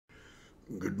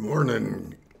Good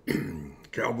morning,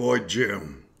 Cowboy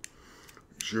Jim.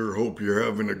 Sure hope you're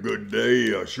having a good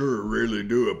day. I sure really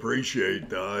do appreciate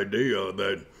the idea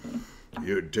that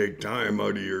you'd take time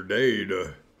out of your day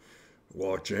to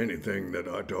watch anything that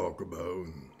I talk about.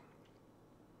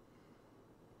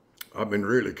 I've been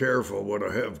really careful what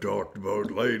I have talked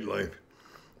about lately.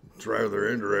 It's rather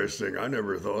interesting. I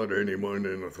never thought anyone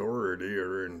in authority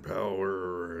or in power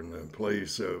or in a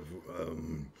place of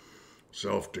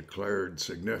self-declared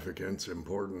significance,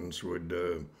 importance would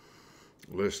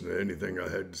listen to anything I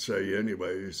had to say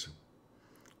anyways.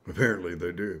 Apparently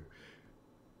they do.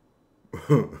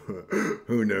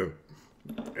 Who knew?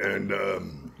 And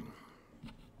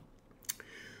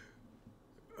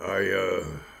I,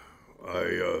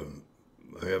 I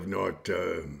have not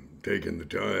taken the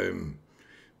time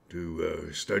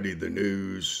to study the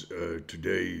news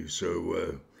today,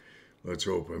 so let's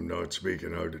hope I'm not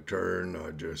speaking out of turn.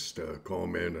 I just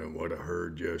comment on what I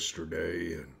heard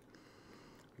yesterday and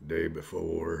the day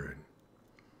before.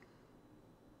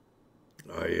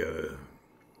 I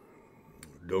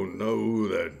don't know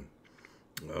that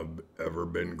I've ever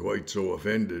been quite so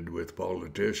offended with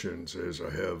politicians as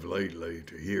I have lately.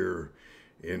 To hear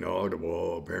in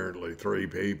Ottawa, apparently 3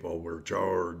 people were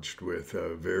charged with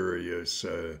various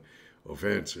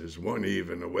offenses, one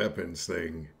even a weapons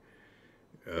thing.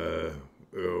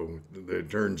 It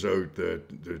turns out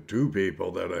that the 2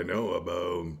 people that I know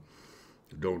about,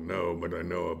 don't know, but I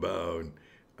know about,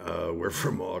 were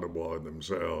from Ottawa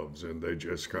themselves, and they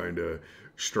just kind of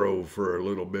strove for a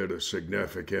little bit of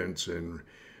significance and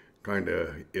kind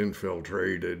of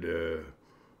infiltrated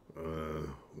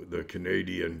the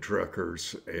Canadian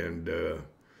truckers and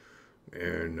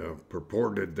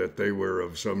purported that they were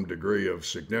of some degree of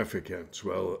significance.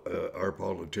 Well, our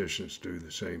politicians do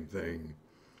the same thing.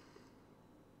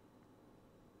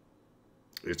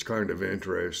 It's kind of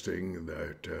interesting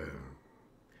that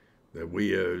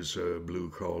we as a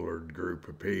blue-collared group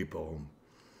of people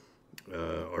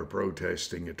are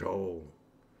protesting at all.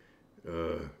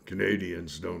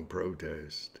 Canadians don't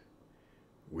protest.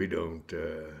 We don't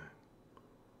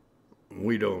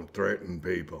threaten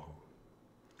people.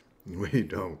 We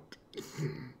don't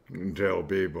tell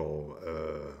people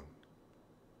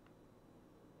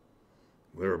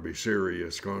there'll be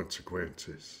serious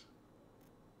consequences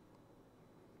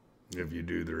if you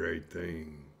do the right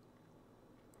thing.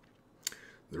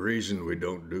 The reason we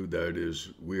don't do that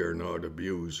is we are not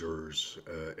abusers.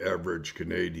 Average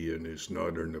Canadian is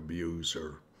not an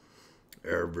abuser.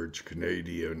 Average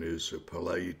Canadian is a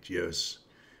polite, yes,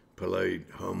 polite,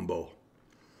 humble,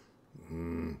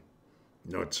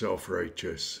 not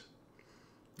self-righteous,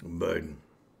 but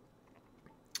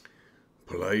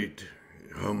polite,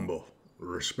 humble,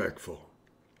 respectful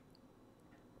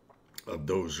of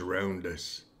those around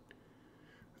us.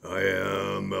 I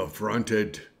am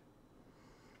affronted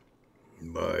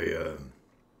by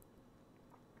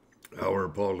our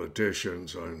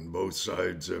politicians on both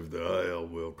sides of the aisle,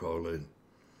 we'll call it,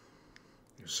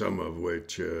 some of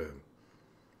which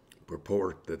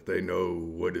purport that they know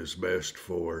what is best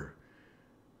for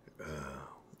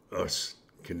us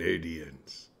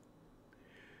Canadians.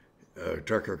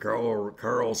 Tucker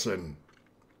Carlson,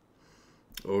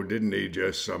 oh, didn't he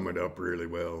just sum it up really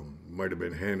well? Might have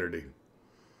been Hannity.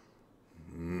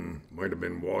 Might have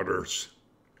been Waters.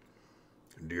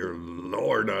 Dear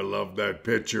Lord, I love that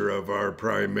picture of our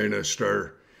Prime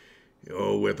Minister,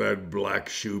 with that black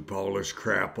shoe polish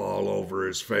crap all over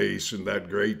his face and that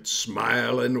great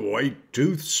smiling white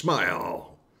tooth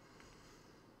smile.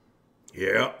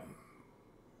 Yep.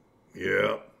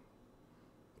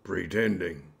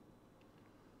 Pretending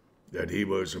that he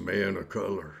was a man of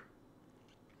color.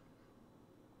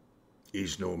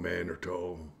 He's no man at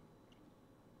all.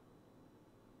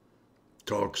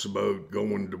 Talks about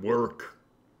going to work.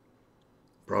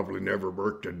 Probably never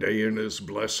worked a day in his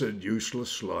blessed,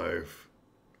 useless life.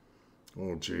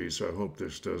 Oh, geez, I hope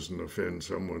this doesn't offend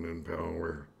someone in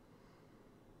power.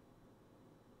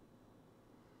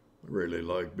 I really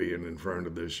like being in front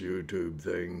of this YouTube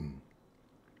thing.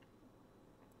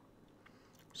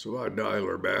 So I dial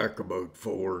her back about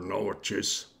 4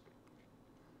 notches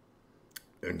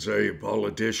and say,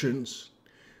 politicians,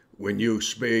 when you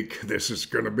speak, this is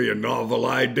going to be a novel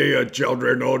idea,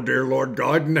 children, oh dear Lord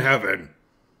God in heaven.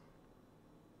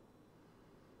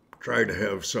 Try to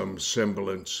have some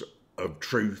semblance of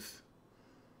truth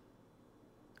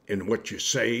in what you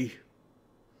say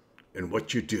and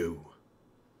what you do.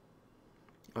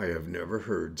 I have never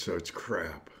heard such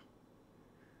crap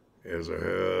as I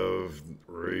have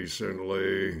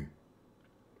recently,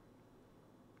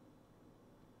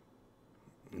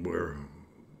 where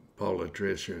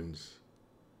politicians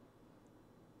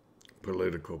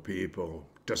political people.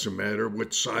 Doesn't matter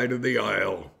which side of the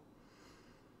aisle.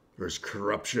 There's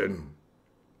corruption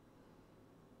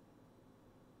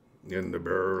in the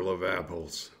barrel of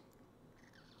apples.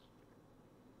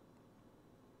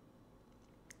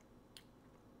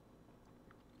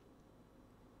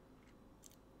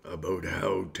 About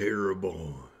how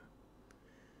terrible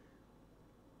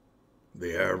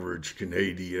the average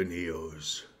Canadian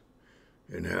is,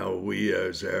 and how we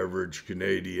as average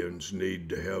Canadians need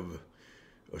to have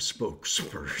a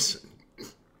spokesperson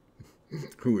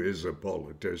who is a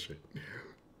politician.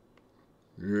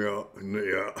 Yeah.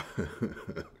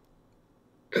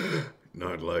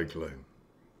 Not likely.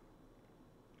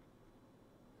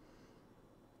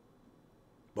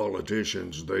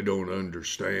 Politicians, they don't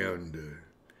understand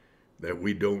that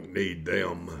we don't need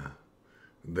them,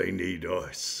 they need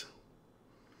us.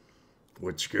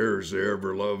 What scares the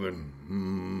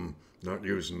ever-loving, not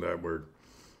using that word,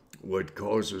 what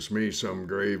causes me some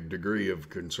grave degree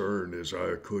of concern is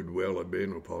I could well have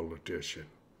been a politician.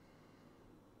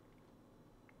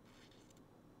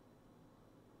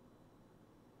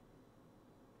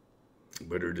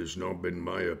 But it has not been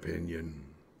my opinion,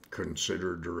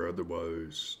 considered or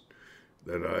otherwise,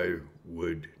 that I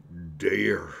would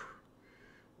dare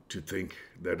to think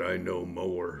that I know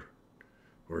more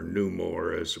or knew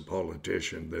more as a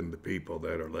politician than the people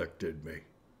that elected me.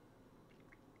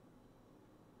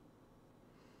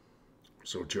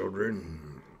 So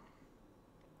children,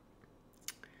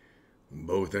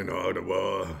 both in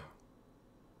Ottawa,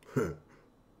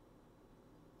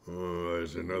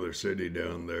 there's another city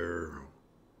down there.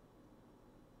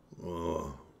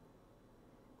 Oh,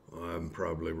 I'm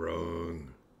probably wrong.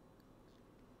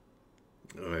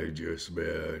 I just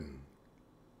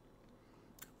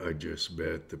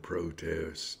bet the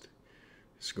protest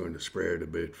is going to spread a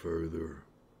bit further.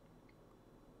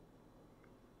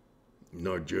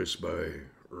 Not just by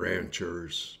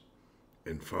ranchers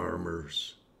and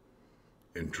farmers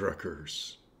and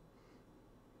truckers,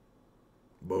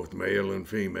 both male and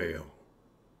female,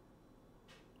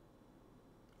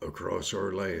 across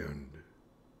our land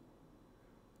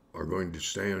are going to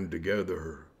stand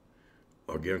together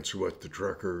against what the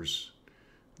truckers,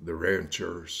 the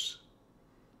ranchers,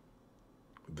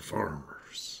 the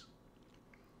farmers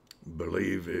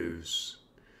believe is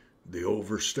the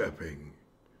overstepping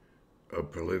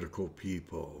of political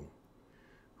people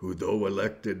who, though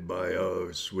elected by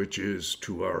us, which is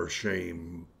to our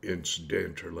shame,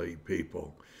 incidentally,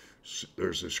 people,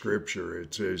 there's a scripture,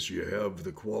 it says you have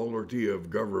the quality of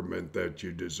government that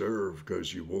you deserve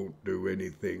because you won't do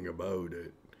anything about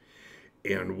it.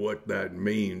 And what that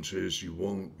means is you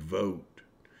won't vote,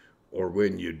 or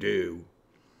when you do,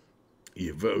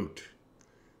 you vote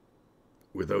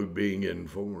without being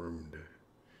informed.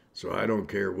 So I don't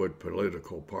care what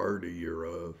political party you're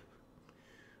of.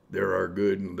 There are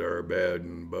good and there are bad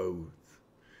in both.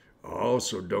 I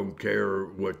also don't care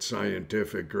what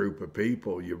scientific group of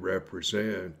people you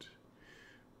represent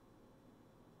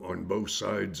on both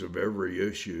sides of every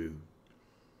issue,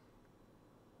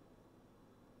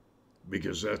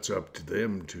 because that's up to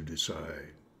them to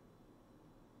decide.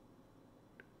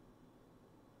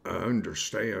 I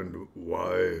understand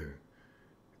why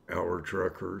our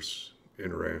truckers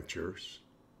and ranchers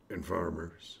and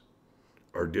farmers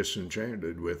are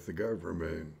disenchanted with the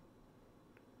government.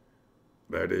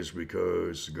 That is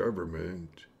because the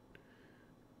government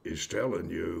is telling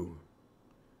you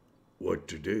what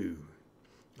to do.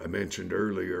 I mentioned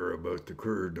earlier about the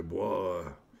Coeur de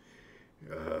Bois.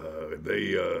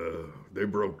 They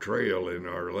broke trail in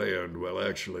our land. Well,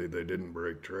 actually, they didn't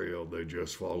break trail. They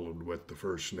just followed what the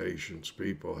First Nations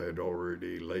people had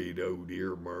already laid out,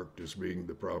 earmarked as being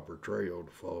the proper trail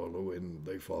to follow, and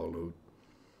they followed.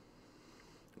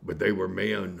 But they were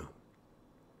men.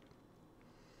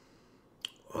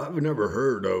 I've never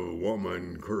heard of a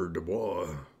woman Coeur de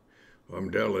Bois. I'm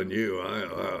telling you,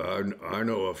 I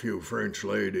know a few French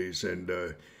ladies, and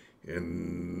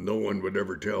no one would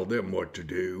ever tell them what to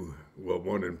do. Well,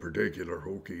 one in particular,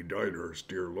 Hokey Diners,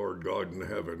 dear Lord God in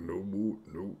heaven, no.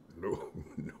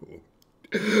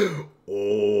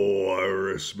 Oh, I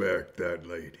respect that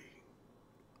lady.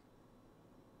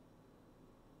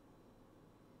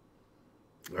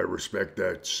 I respect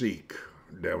that Sikh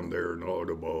down there in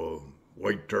Ottawa,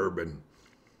 white turban.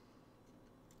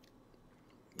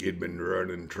 He'd been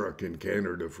running truck in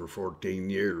Canada for 14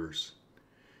 years.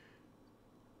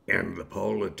 And the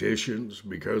politicians,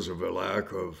 because of a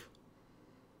lack of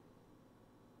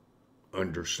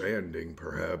understanding,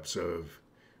 perhaps, of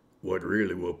what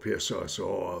really will piss us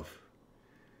off,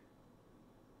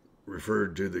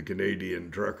 referred to the Canadian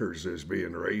truckers as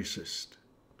being racist.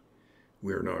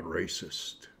 We're not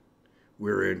racist.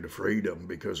 we're into freedom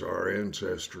because our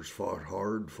ancestors fought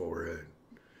hard for it.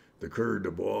 The Coeur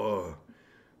de Bois,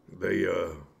 they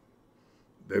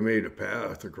made a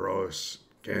path across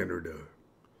Canada,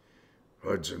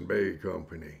 Hudson Bay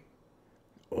Company.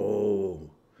 All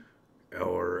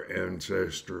our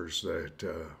ancestors that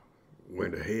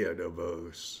went ahead of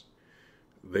us,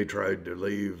 they tried to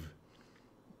leave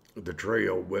the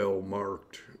trail well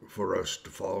marked for us to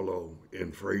follow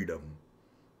in freedom,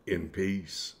 in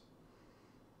peace,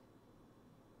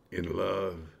 in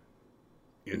love,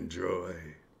 in joy.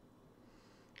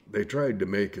 They tried to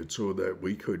make it so that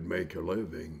we could make a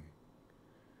living.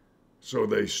 So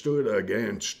they stood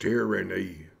against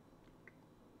tyranny.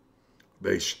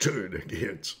 They stood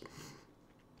against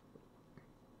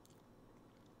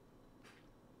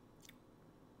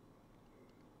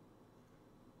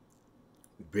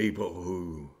people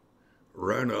who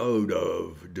run out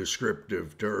of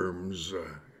descriptive terms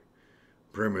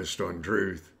premised on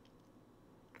truth.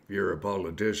 If you're a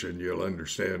politician, you'll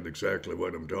understand exactly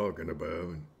what I'm talking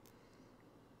about.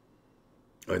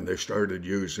 And they started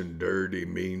using dirty,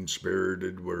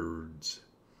 mean-spirited words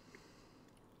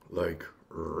like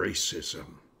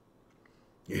racism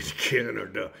in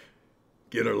Canada.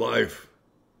 Get a life.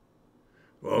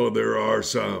 Oh, there are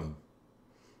some.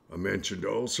 I mentioned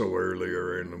also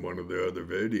earlier in one of the other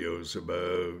videos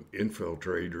about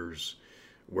infiltrators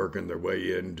working their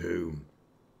way into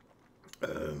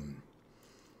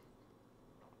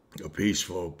a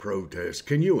peaceful protest.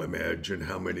 Can you imagine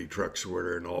how many trucks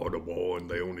were in Ottawa and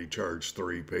they only charged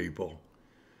 3 people?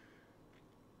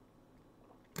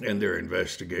 And they're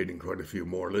investigating quite a few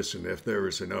more. Listen, if there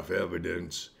was enough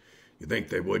evidence, you think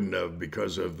they wouldn't have,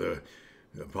 because of the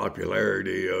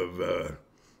popularity of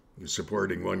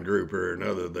supporting one group or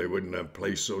another, they wouldn't have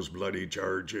placed those bloody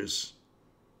charges?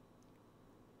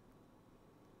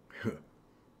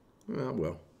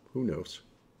 Well, who knows?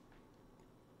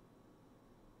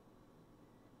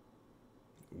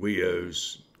 We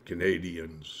as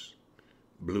Canadians,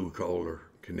 blue-collar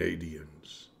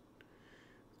Canadians,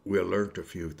 we learnt a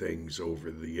few things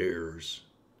over the years.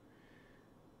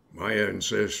 My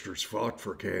ancestors fought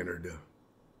for Canada.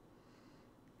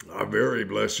 I very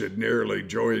blessed nearly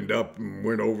joined up and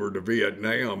went over to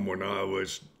Vietnam when I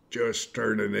was just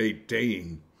turning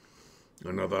 18.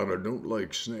 And I thought, I don't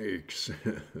like snakes.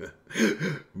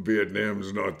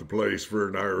 Vietnam's not the place for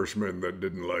an Irishman that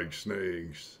didn't like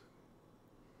snakes.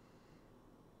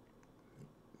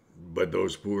 But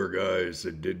those poor guys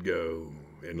that did go,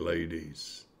 and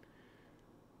ladies,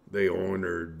 they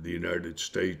honored the United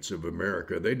States of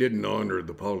America. They didn't honor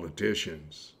the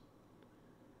politicians.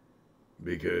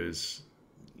 Because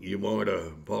you want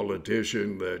a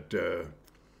politician that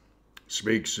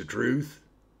speaks the truth,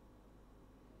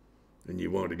 and you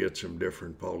want to get some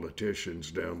different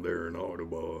politicians down there in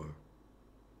Ottawa.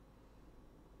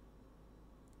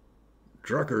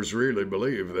 Truckers really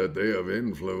believe that they have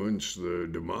influenced the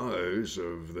demise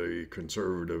of the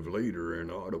conservative leader in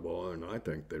Ottawa, and I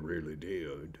think they really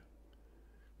did.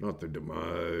 Not the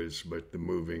demise, but the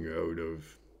moving out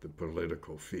of the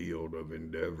political field of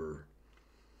Endeavour.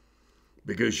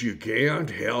 Because you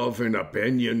can't have an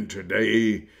opinion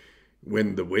today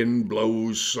when the wind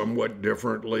blows somewhat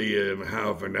differently in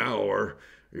half an hour.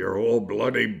 Your whole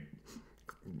bloody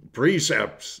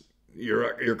precepts,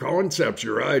 your concepts,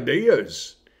 your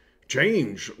ideas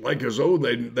change, like as though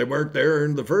they weren't there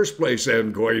in the first place,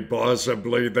 and quite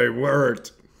possibly they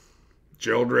weren't.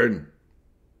 Children,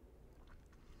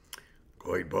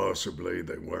 quite possibly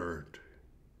they weren't.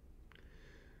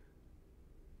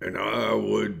 And I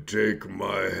would take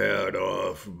my hat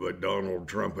off, but Donald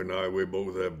Trump and I, we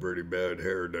both have pretty bad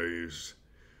hair days.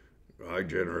 I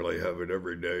generally have it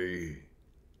every day.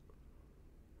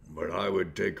 But I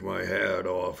would take my hat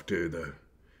off to the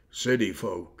city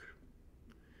folk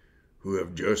who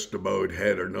have just about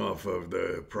had enough of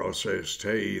the processed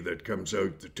hay that comes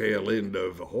out the tail end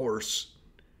of a horse.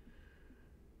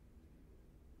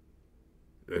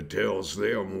 That tells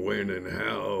them when and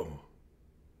how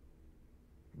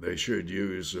they should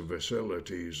use the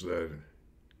facilities that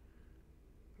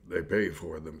they pay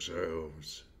for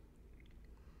themselves.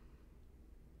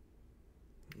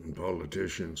 And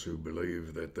politicians who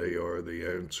believe that they are the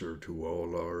answer to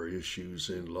all our issues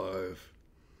in life,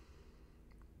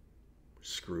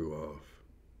 screw off.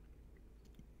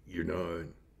 You're not.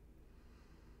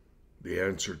 The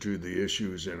answer to the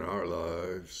issues in our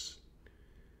lives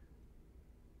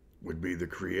would be the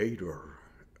creator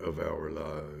of our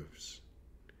lives.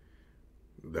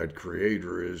 That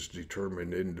creator is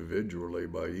determined individually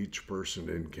by each person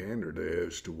in Canada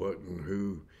as to what and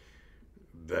who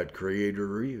that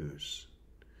creator is.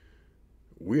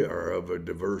 we are of a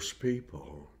diverse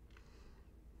people.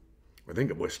 I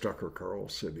think it was Tucker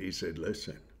Carlson. He said,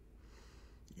 listen,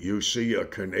 you see a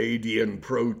Canadian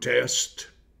protest,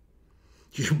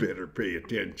 you better pay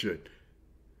attention,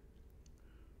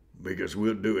 because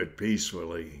we'll do it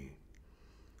peacefully.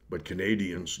 But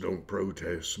Canadians don't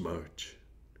protest much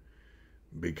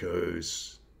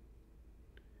because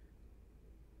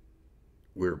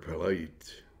we're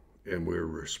polite and we're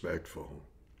respectful.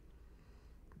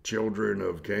 Children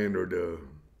of Canada,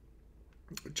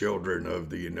 children of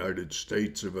the United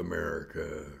States of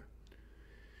America,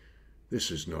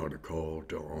 this is not a call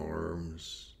to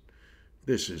arms.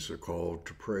 This is a call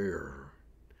to prayer.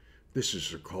 This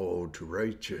is a call to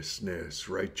righteousness,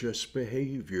 righteous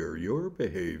behavior, your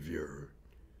behavior.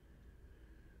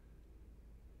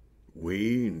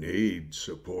 We need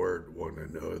support one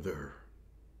another.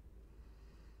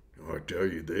 I'll tell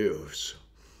you this,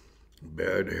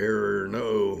 bad hair or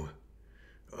no,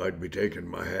 I'd be taking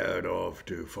my hat off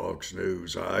to Fox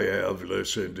News. I have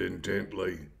listened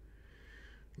intently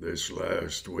this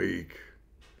last week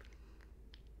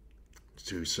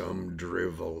to some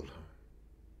drivel.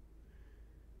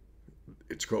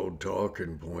 It's called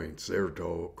talking points. They're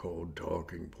called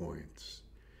talking points.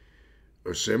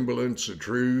 A semblance of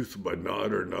truth, but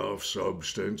not enough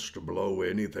substance to blow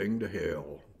anything to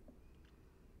hell.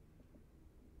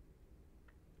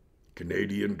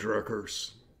 Canadian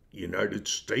truckers, United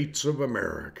States of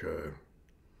America.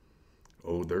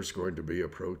 Oh, there's going to be a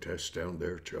protest down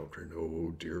there, children.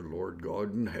 Oh, dear Lord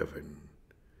God in heaven.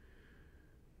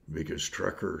 Because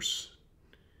truckers,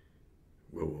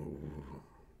 well,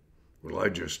 I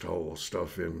just haul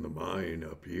stuff in the mine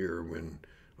up here when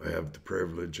I have the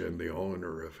privilege and the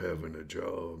honor of having a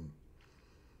job.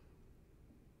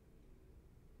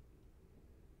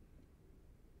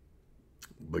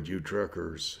 But you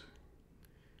truckers,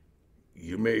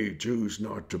 you may choose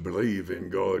not to believe in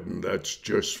God, and that's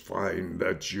just fine.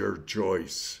 That's your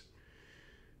choice.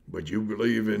 But you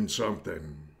believe in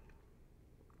something,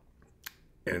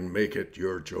 and make it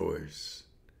your choice.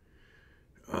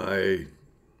 I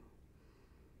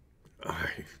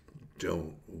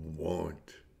don't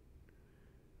want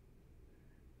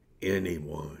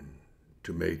anyone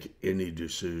to make any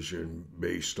decision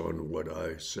based on what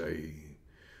I say.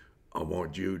 I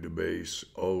want you to base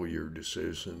all your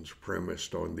decisions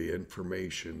premised on the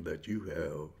information that you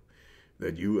have,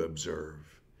 that you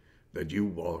observe, that you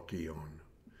walk in,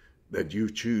 that you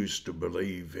choose to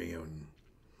believe in.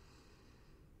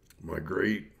 My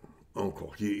great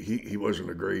uncle, he wasn't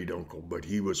a great uncle, but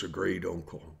he was a great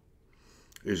uncle.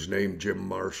 His name, Jim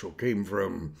Marshall, came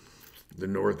from the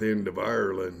north end of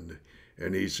Ireland,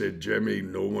 and he said, Jimmy,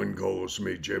 no one calls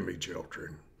me Jimmy,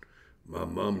 children. My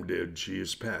mom did, she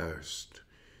is passed.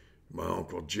 My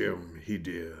Uncle Jim, he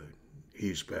did,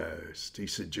 he's passed. He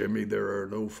said, Jimmy, there are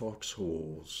no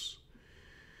foxholes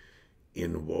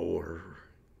in war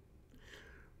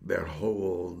that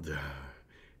hold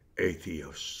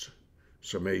atheists.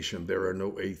 Summation, there are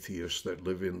no atheists that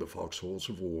live in the foxholes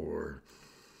of war.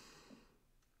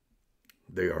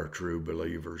 They are true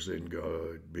believers in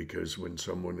God, because when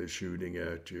someone is shooting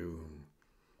at you,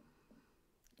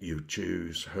 you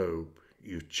choose hope,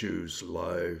 you choose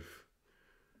life.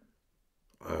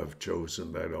 I've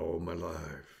chosen that all my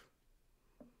life.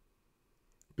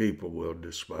 People will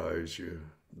despise you,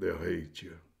 they'll hate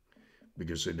you,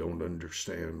 because they don't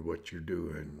understand what you're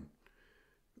doing,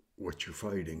 what you're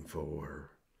fighting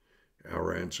for.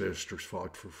 Our ancestors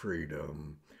fought for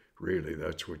freedom. Really,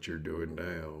 that's what you're doing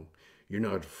now. You're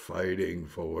not fighting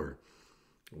for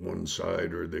one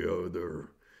side or the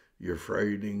other. You're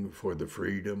fighting for the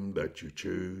freedom that you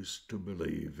choose to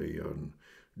believe in.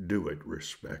 Do it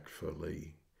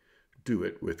respectfully. Do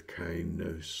it with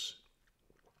kindness.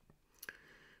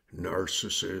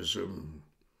 Narcissism,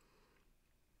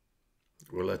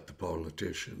 we'll let the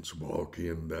politicians walk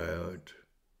in that.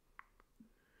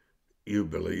 You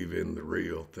believe in the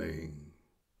real thing.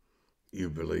 You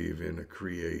believe in a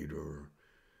creator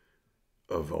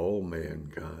of all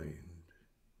mankind.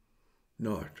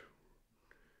 Not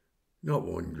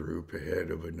one group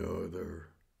ahead of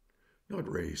another, not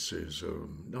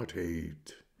racism, not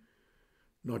hate,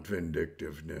 not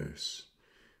vindictiveness.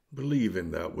 Believe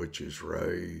in that which is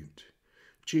right.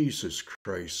 Jesus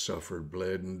Christ suffered,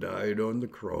 bled, and died on the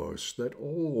cross that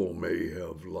all may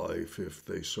have life if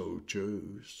they so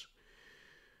choose.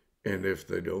 And if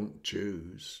they don't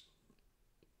choose,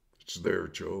 it's their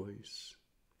choice.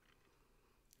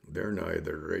 They're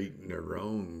neither right nor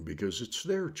wrong, because it's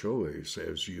their choice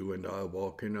as you and I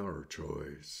walk in our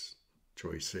choices.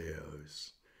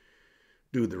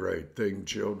 Do the right thing,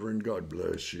 children. God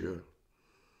bless you.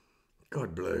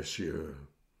 God bless you.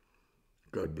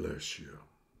 God bless you.